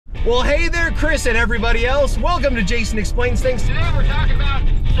Well, hey there, Chris and everybody else. Welcome to Jason Explains Things. Today we're talking about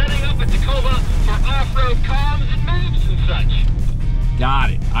setting up a Tacoma for off-road comms and maps and such.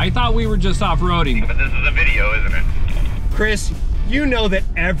 Got it. I thought we were just off-roading. But this is a video, isn't it? Chris, you know that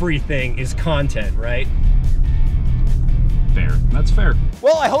everything is content, right? Fair. That's fair.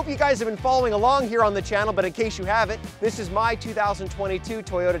 Well, I hope you guys have been following along here on the channel, but in case you haven't, this is my 2022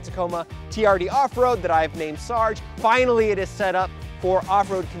 Toyota Tacoma TRD Off-Road that I've named Sarge. Finally, it is set up for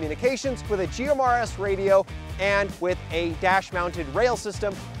off-road communications with a GMRS radio and with a dash-mounted rail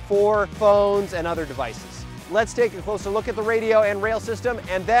system for phones and other devices. Let's take a closer look at the radio and rail system,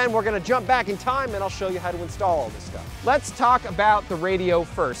 and then we're going to jump back in time and I'll show you how to install all this stuff. Let's talk about the radio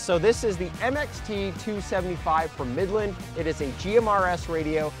first. So this is the MXT275 from Midland. It is a GMRS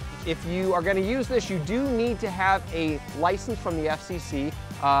radio. If you are going to use this, you do need to have a license from the FCC.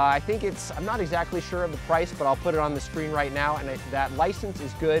 I think I'm not exactly sure of the price, but I'll put it on the screen right now, and that license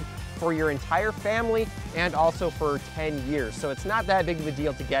is good for your entire family and also for 10 years. So it's not that big of a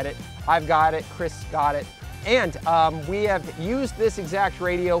deal to get it. I've got it, Chris got it, and we have used this exact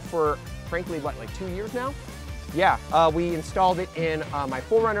radio for, frankly, what, like 2 years now? Yeah, we installed it in my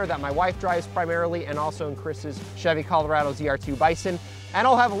 4Runner that my wife drives primarily, and also in Chris's Chevy Colorado ZR2 Bison. And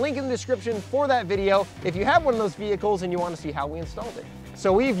I'll have a link in the description for that video if you have one of those vehicles and you want to see how we installed it.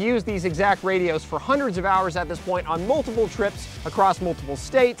 So we've used these exact radios for hundreds of hours at this point on multiple trips across multiple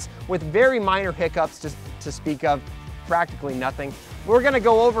states with very minor hiccups to speak of, practically nothing. We're gonna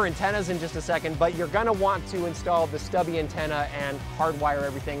go over antennas in just a second, but you're gonna want to install the stubby antenna and hardwire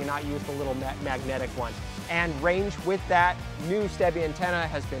everything and not use the little magnetic one. And range with that new stubby antenna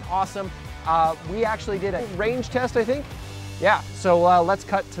has been awesome. We actually did a range test, I think. Yeah, so let's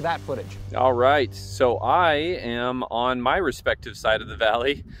cut to that footage. All right, so I am on my respective side of the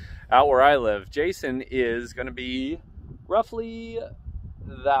valley, out where I live. Jason is gonna be roughly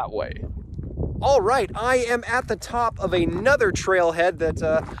that way. All right, I am at the top of another trailhead that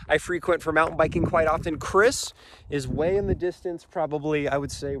I frequent for mountain biking quite often. Chris is way in the distance, probably, I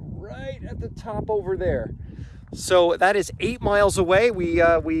would say, right at the top over there. So that is 8 miles away. We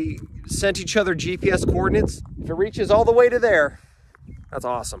sent each other GPS coordinates. If it reaches all the way to there, that's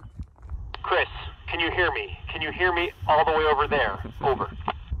awesome. Chris, can you hear me? Can you hear me all the way over there? Over.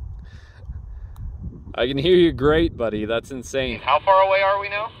 I can hear you great, buddy. That's insane. How far away are we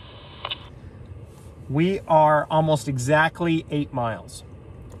now? We are almost exactly 8 miles.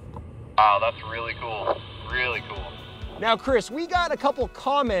 Wow, that's really cool. Really cool. Now, Chris, we got a couple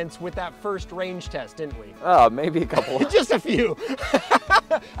comments with that first range test, didn't we? Maybe a couple. Just a few.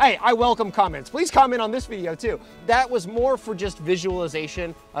 Hey, I welcome comments. Please comment on this video too. That was more for just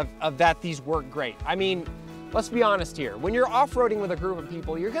visualization of that these work great. I mean, let's be honest here. When you're off-roading with a group of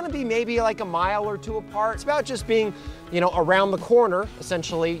people, you're gonna be maybe like a mile or two apart. It's about just being, around the corner,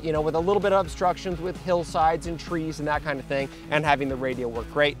 essentially, with a little bit of obstructions with hillsides and trees and that kind of thing, and having the radio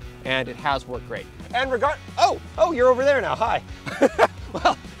work great, and it has worked great. And oh, you're over there now, hi.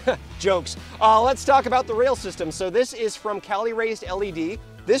 Well, jokes. Let's talk about the rail system. So this is from Cali Raised LED.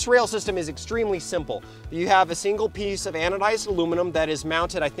 This rail system is extremely simple. You have a single piece of anodized aluminum that is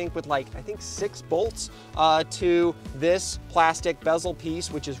mounted, I think, with 6 bolts to this plastic bezel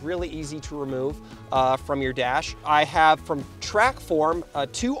piece, which is really easy to remove from your dash. I have from Trackform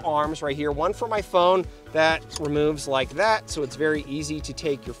 2 arms right here, one for my phone that removes like that, so it's very easy to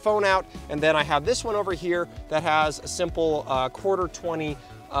take your phone out. And then I have this one over here that has a simple 1/4-20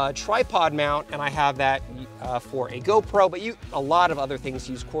 tripod mount, and I have that for a GoPro, but a lot of other things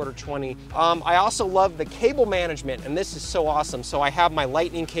use 1/4-20. I also love the cable management, and this is so awesome. So I have my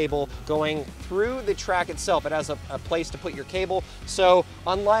lightning cable going through the track itself. It has a place to put your cable. So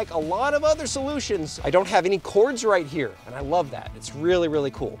unlike a lot of other solutions, I don't have any cords right here, and I love that. It's really,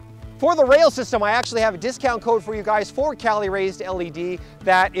 really cool. For the rail system, I actually have a discount code for you guys for Cali Raised LED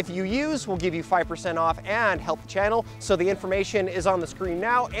that if you use will give you 5% off and help the channel. So the information is on the screen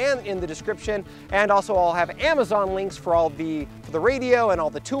now and in the description. And also I'll have Amazon links for the radio and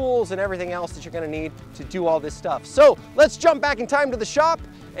all the tools and everything else that you're gonna need to do all this stuff. So let's jump back in time to the shop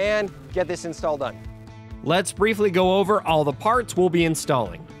and get this install done. Let's briefly go over all the parts we'll be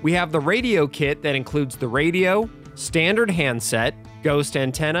installing. We have the radio kit that includes the radio, standard handset, ghost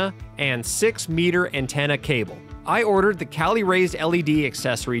antenna, and 6-meter antenna cable. I ordered the Cali Raised LED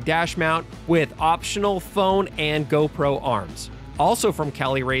accessory dash mount with optional phone and GoPro arms. Also from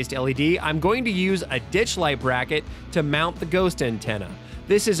Cali Raised LED, I'm going to use a ditch light bracket to mount the ghost antenna.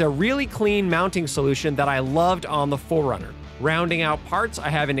 This is a really clean mounting solution that I loved on the 4Runner. Rounding out parts, I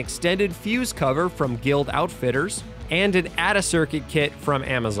have an extended fuse cover from Guild Outfitters and an ADA circuit kit from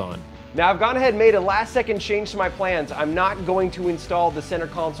Amazon. Now I've gone ahead and made a last second change to my plans. I'm not going to install the center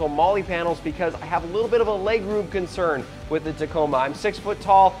console MOLLE panels because I have a little bit of a legroom concern with the Tacoma. I'm 6 foot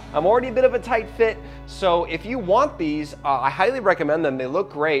tall, I'm already a bit of a tight fit, so if you want these, I highly recommend them. They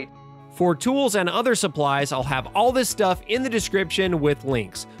look great. For tools and other supplies, I'll have all this stuff in the description with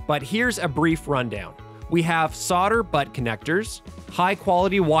links, but here's a brief rundown. We have solder butt connectors, high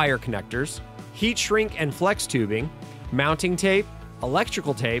quality wire connectors, heat shrink and flex tubing, mounting tape,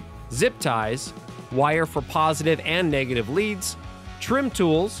 electrical tape, zip ties, wire for positive and negative leads, trim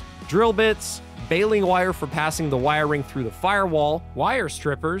tools, drill bits, baling wire for passing the wiring through the firewall, wire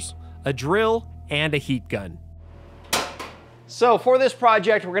strippers, a drill, and a heat gun. So for this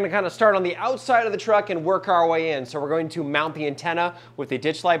project, we're going to kind of start on the outside of the truck and work our way in. So we're going to mount the antenna with the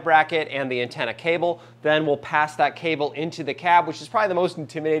ditch light bracket and the antenna cable. Then we'll pass that cable into the cab, which is probably the most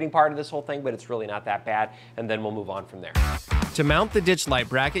intimidating part of this whole thing, but it's really not that bad. And then we'll move on from there. To mount the ditch light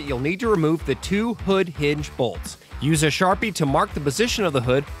bracket, you'll need to remove the 2 hood hinge bolts. Use a Sharpie to mark the position of the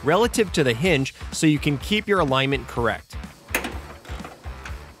hood relative to the hinge so you can keep your alignment correct.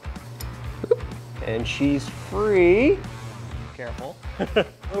 And she's free. Careful. A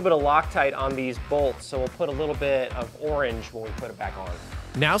little bit of Loctite on these bolts, so we'll put a little bit of orange when we put it back on.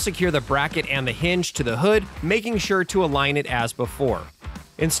 Now secure the bracket and the hinge to the hood, making sure to align it as before.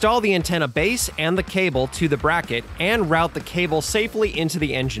 Install the antenna base and the cable to the bracket and route the cable safely into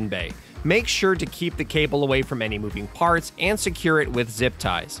the engine bay. Make sure to keep the cable away from any moving parts and secure it with zip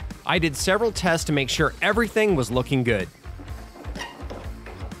ties. I did several tests to make sure everything was looking good.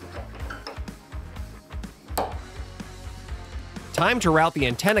 Time to route the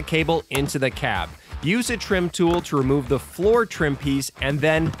antenna cable into the cab. Use a trim tool to remove the floor trim piece and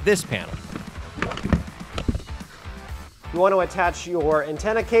then this panel. You want to attach your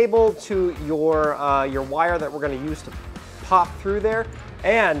antenna cable to your wire that we're going to use to pop through there.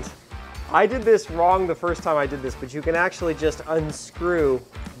 And I did this wrong the first time I did this, but you can actually just unscrew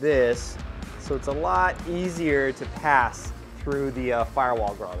this, so it's a lot easier to pass through the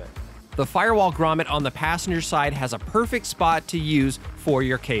firewall grommet. The firewall grommet on the passenger side has a perfect spot to use for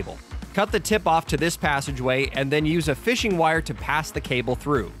your cable. Cut the tip off to this passageway and then use a fishing wire to pass the cable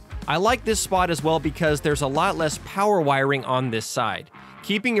through. I like this spot as well because there's a lot less power wiring on this side.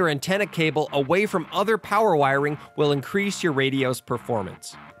 Keeping your antenna cable away from other power wiring will increase your radio's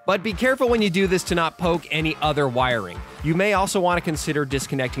performance. But be careful when you do this to not poke any other wiring. You may also want to consider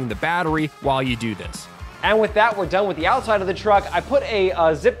disconnecting the battery while you do this. And with that, we're done with the outside of the truck. I put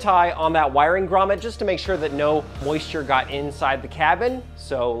a zip tie on that wiring grommet just to make sure that no moisture got inside the cabin.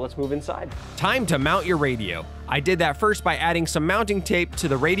 So let's move inside. Time to mount your radio. I did that first by adding some mounting tape to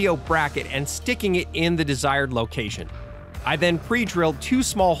the radio bracket and sticking it in the desired location. I then pre-drilled 2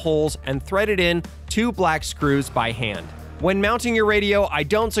 small holes and threaded in 2 black screws by hand. When mounting your radio, I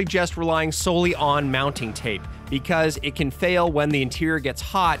don't suggest relying solely on mounting tape because it can fail when the interior gets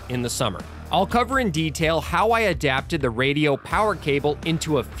hot in the summer. I'll cover in detail how I adapted the radio power cable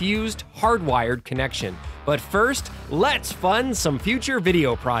into a fused, hardwired connection. But first, let's fund some future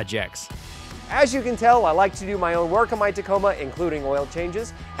video projects. As you can tell, I like to do my own work on my Tacoma, including oil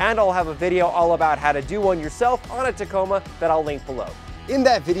changes, and I'll have a video all about how to do one yourself on a Tacoma that I'll link below. In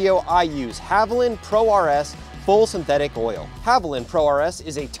that video, I use Haviland Pro RS full synthetic oil. Haviland Pro RS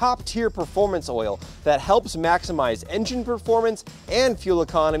is a top-tier performance oil that helps maximize engine performance and fuel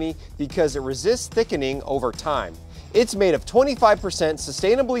economy because it resists thickening over time. It's made of 25%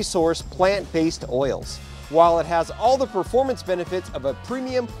 sustainably sourced plant-based oils. While it has all the performance benefits of a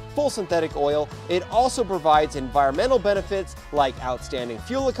premium full synthetic oil, it also provides environmental benefits like outstanding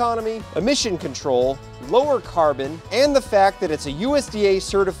fuel economy, emission control, lower carbon, and the fact that it's a USDA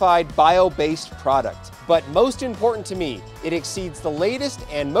certified bio-based product. But most important to me, it exceeds the latest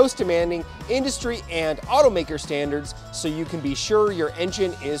and most demanding industry and automaker standards so you can be sure your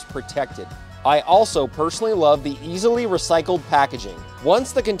engine is protected. I also personally love the easily recycled packaging.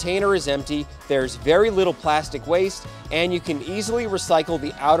 Once the container is empty, there's very little plastic waste, and you can easily recycle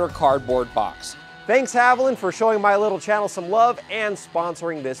the outer cardboard box. Thanks Haviland for showing my little channel some love and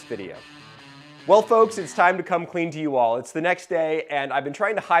sponsoring this video. Well folks, it's time to come clean to you all. It's the next day, and I've been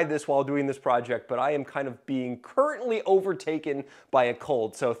trying to hide this while doing this project, but I am kind of being currently overtaken by a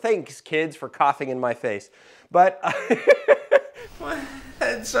cold. So thanks kids for coughing in my face. But my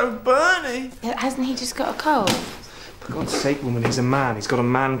head's so burning. Hasn't he just got a cold? For God's sake, woman, he's a man. He's got a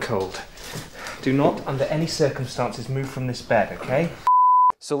man cold. Do not, under any circumstances, move from this bed, okay?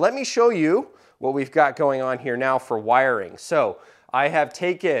 So let me show you what we've got going on here now for wiring. So I have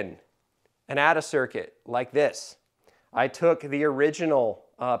taken an ATA circuit like this. I took the original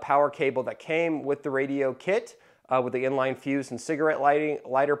power cable that came with the radio kit, with the inline fuse and cigarette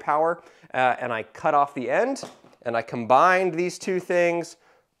lighter power, and I cut off the end, and I combined these two things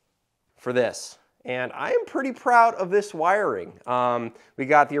for this. And I am pretty proud of this wiring. We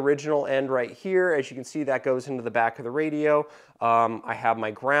got the original end right here. As you can see, that goes into the back of the radio. I have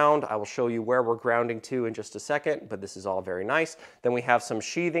my ground. I will show you where we're grounding to in just a second, but this is all very nice. Then we have some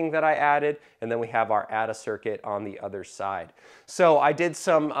sheathing that I added, and then we have our ADA circuit on the other side. So I did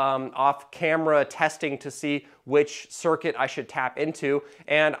some off-camera testing to see which circuit I should tap into,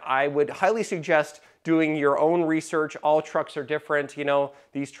 and I would highly suggest doing your own research. All trucks are different. You know,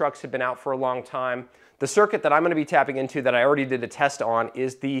 these trucks have been out for a long time. The circuit that I'm going to be tapping into that I already did a test on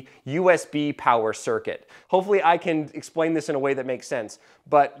is the USB power circuit. Hopefully I can explain this in a way that makes sense.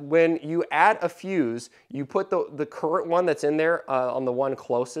 But when you add a fuse, you put the current one that's in there on the one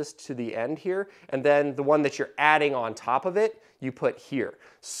closest to the end here, and then the one that you're adding on top of it, you put here.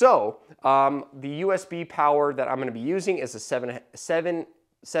 So the USB power that I'm going to be using is a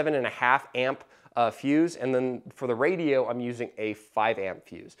 7.5 amp fuse, and then for the radio I'm using a 5 amp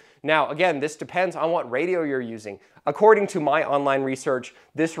fuse. Now again, this depends on what radio you're using. According to my online research,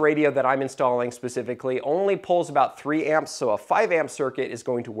 this radio that I'm installing specifically only pulls about 3 amps, so a 5 amp circuit is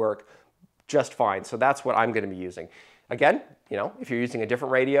going to work just fine. So that's what I'm going to be using. Again, you know, if you're using a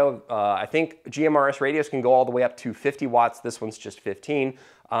different radio, I think GMRS radios can go all the way up to 50 watts. This one's just 15.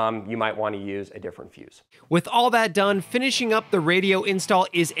 You might want to use a different fuse. With all that done, finishing up the radio install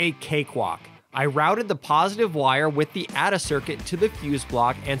is a cakewalk. I routed the positive wire with the ADA circuit to the fuse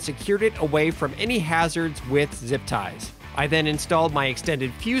block and secured it away from any hazards with zip ties. I then installed my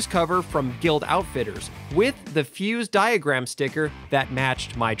extended fuse cover from Guild Outfitters with the fuse diagram sticker that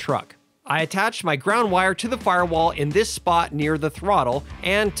matched my truck. I attached my ground wire to the firewall in this spot near the throttle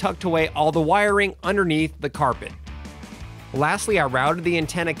and tucked away all the wiring underneath the carpet. Lastly, I routed the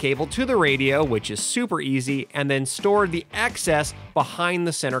antenna cable to the radio, which is super easy, and then stored the excess behind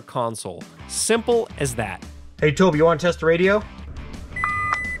the center console. Simple as that. Hey Toby, you want to test the radio?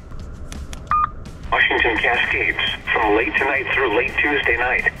 Washington Cascades. From late tonight through late Tuesday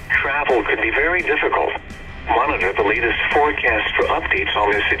night, travel could be very difficult. Monitor the latest forecast for updates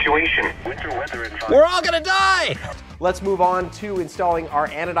on this situation. Winter weather advice. We're all gonna die! Let's move on to installing our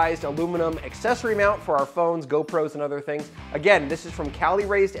anodized aluminum accessory mount for our phones, GoPros, and other things. Again, this is from Cali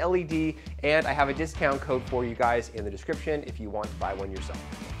Raised LED, and I have a discount code for you guys in the description if you want to buy one yourself.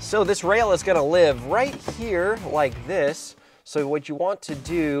 So this rail is gonna live right here like this. So what you want to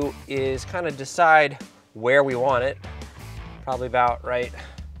do is kind of decide where we want it. Probably about right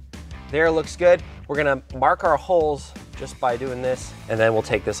there looks good. We're gonna mark our holes just by doing this, and then we'll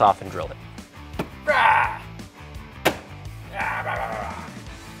take this off and drill it.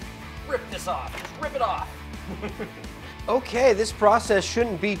 Rip this off, just rip it off. Okay, this process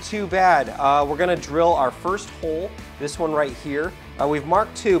shouldn't be too bad. We're gonna drill our first hole, this one right here. We've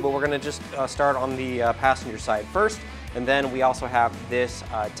marked 2, but we're gonna just start on the passenger side first, and then we also have this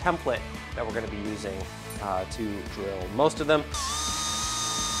template that we're gonna be using to drill most of them.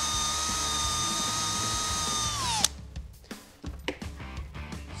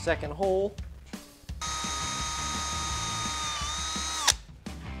 Second hole.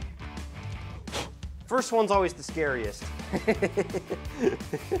 First one's always the scariest.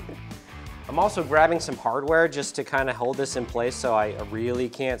 I'm also grabbing some hardware just to kind of hold this in place so I really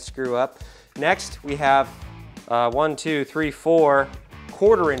can't screw up. Next, we have 1, 2, 3, 4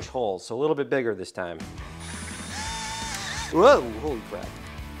 1/4-inch holes, so a little bit bigger this time. Whoa, holy crap.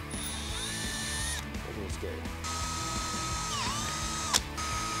 That's a little scary.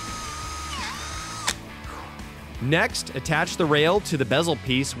 Next, attach the rail to the bezel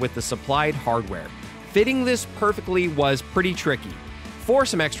piece with the supplied hardware. Fitting this perfectly was pretty tricky. For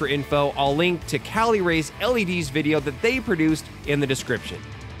some extra info, I'll link to Cali Raised LED's video that they produced in the description.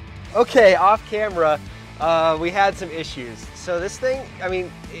 Okay, off camera, we had some issues. So this thing, I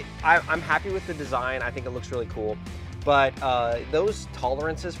mean, I'm happy with the design. I think it looks really cool. But those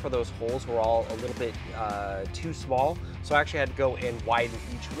tolerances for those holes were all a little bit too small. So I actually had to go and widen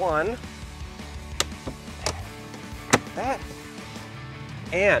each one. That.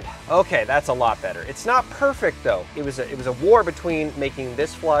 And, okay, that's a lot better. It's not perfect though. It was a war between making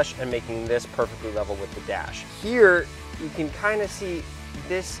this flush and making this perfectly level with the dash. Here, you can kind of see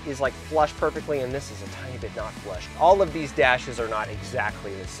this is like flush perfectly and this is a tiny bit not flush. All of these dashes are not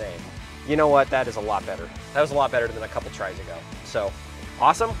exactly the same. You know what, that is a lot better. That was a lot better than a couple tries ago. So,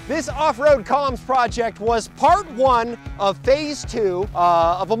 awesome. This off-road comms project was part 1 of phase 2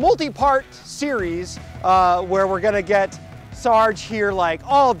 of a multi-part series where we're gonna get Sarge here like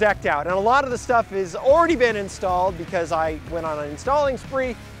all decked out, and a lot of the stuff has already been installed because I went on an installing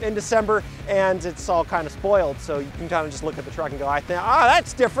spree in December and it's all kind of spoiled, so you can kind of just look at the truck and go, I think,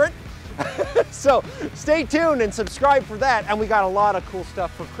 that's different. So stay tuned and subscribe for that, and we got a lot of cool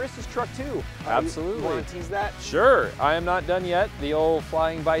stuff for Chris's truck too. Absolutely. You want to tease that? Sure, I am not done yet. The old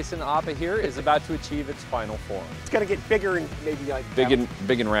Flying Bison Appa here is about to achieve its final form. It's gonna get bigger and maybe like Big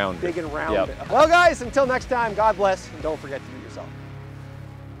and round. Big and round. Yep. Well guys, until next time, God bless, and don't forget to be yourself.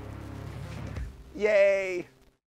 Yay!